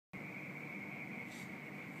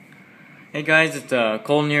Hey guys, it's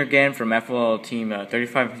Colin here again from FLL team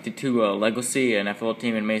 3552 Legacy, an FLL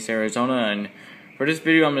team in Mesa, Arizona. And for this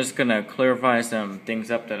video, I'm just gonna clarify some things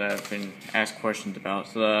up that I've been asked questions about.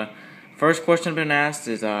 So the first question I've been asked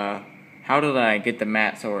is, how did I get the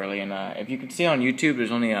mat so early? And if you can see on YouTube, there's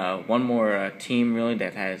only one more team really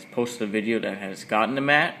that has posted a video that has gotten the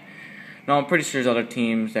mat. Now I'm pretty sure there's other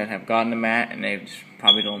teams that have gotten the mat and they just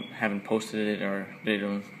probably haven't posted it, or they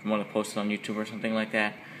don't want to post it on YouTube or something like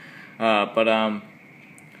that.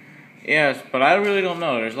 Yes, but I really don't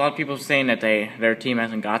know. There's a lot of people saying that their team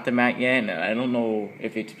hasn't got the mat yet, and I don't know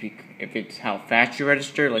if it's how fast you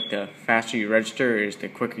register. Like, the faster you register is the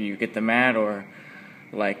quicker you get the mat, or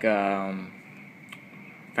like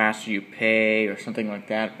faster you pay or something like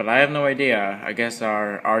that. But I have no idea. I guess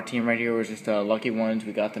our team right here was just lucky ones.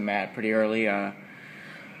 We got the mat pretty early. Of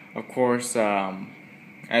course.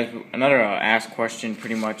 As another asked question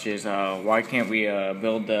pretty much is, why can't we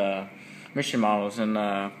build mission models? And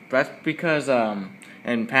that's because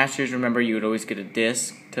in past years, remember, you would always get a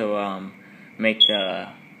disc to make the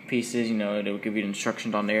pieces. You know, it would give you the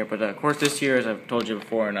instructions on there. But of course, this year, as I've told you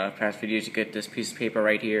before in past videos, you get this piece of paper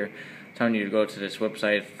right here telling you to go to this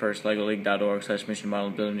website, firstlegoleague.org/mission model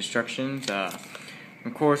building instructions.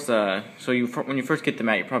 Of course, so when you first get the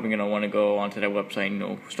mat, you're probably going to want to go onto that website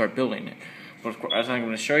and start building it. But of course, as I'm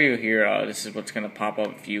going to show you here, this is what's going to pop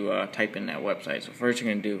up if you type in that website. So first,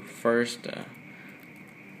 you're going to do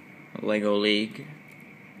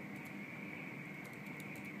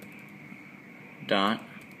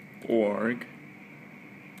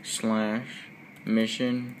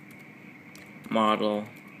LegoLeague.org/mission model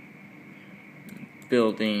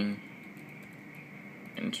building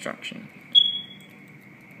instructions.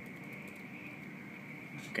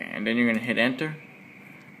 Okay, and then you're going to hit enter.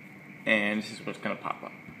 And this is what's going to pop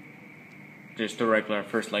up. Just the regular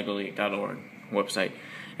firstlegoleague.org website.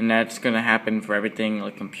 And that's going to happen for everything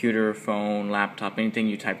like computer, phone, laptop, anything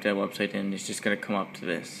you type that website in, it's just going to come up to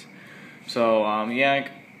this. So, yeah,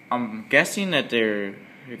 I'm guessing that you're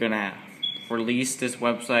going to release this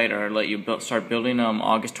website or let you start building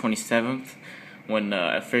August 27th, when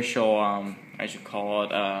the official, I should call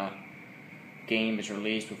it, game is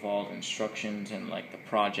released with all the instructions and like the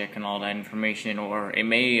project and all that information, or it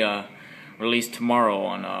may release tomorrow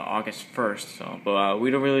on August 1st. So, but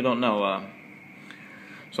we really don't know.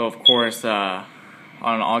 So of course, on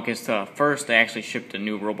August 1st, they actually shipped a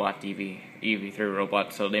new robot EV3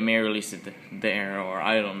 robot, so they may release it there, or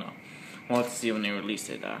I don't know. We'll have to see when they release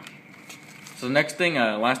it. So the next thing,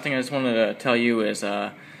 last thing I just wanted to tell you is,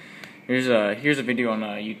 here's a video on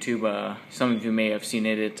YouTube. Some of you may have seen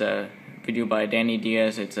it. It's a video by Danny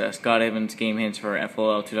Diaz. It's Scott Evans game hints for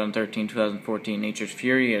FLL 2013-2014 Nature's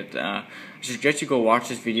Fury. I suggest you go watch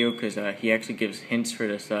this video because he actually gives hints for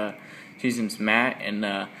this season's mat, and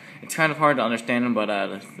it's kind of hard to understand him, but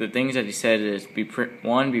the things that he said is be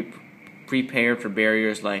prepared for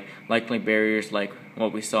barriers, likely barriers like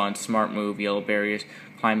what we saw in Smart Move, yellow barriers,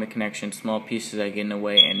 climate connection, small pieces that get in the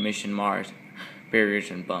way, and Mission Mars,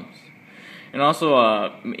 barriers and bumps. And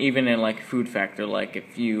also, even in like food factor, like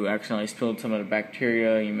if you accidentally spilled some of the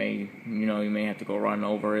bacteria, you may have to go run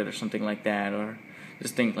over it or something like that, or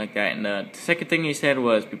just things like that. And the second thing he said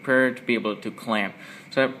was prepare to be able to clamp.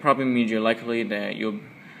 So that probably means you're likely that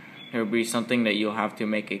there will be something that you'll have to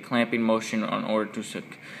make a clamping motion in order to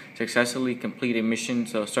successfully complete a mission.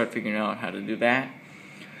 So start figuring out how to do that.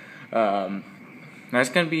 That's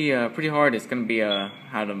going to be pretty hard. It's going to be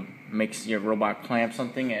how to make your robot clamp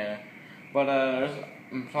something. But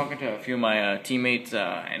I'm talking to a few of my teammates,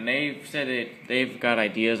 and they've said they've got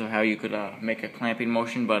ideas of how you could make a clamping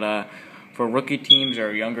motion. But for rookie teams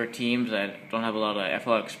or younger teams that don't have a lot of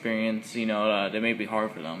FLL experience, that may be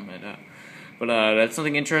hard for them. But that's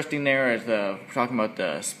something interesting there, as we're talking about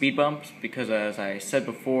the speed bumps, because as I said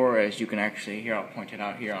before, as you can actually hear, I'll point it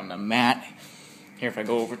out here on the mat. Here, if I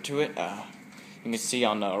go over to it, you can see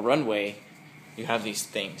on the runway, you have these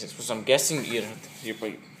things. So I'm guessing you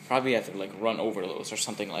probably have to like run over those or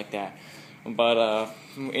something like that. But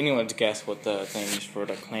anyone's guess what the things for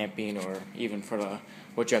the clamping or even for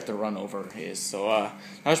what you have to run over is. So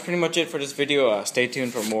that was pretty much it for this video. Stay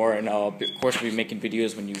tuned for more, and I'll of course be making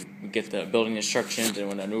videos when you get the building instructions and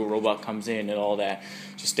when a new robot comes in and all that.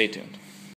 Just stay tuned.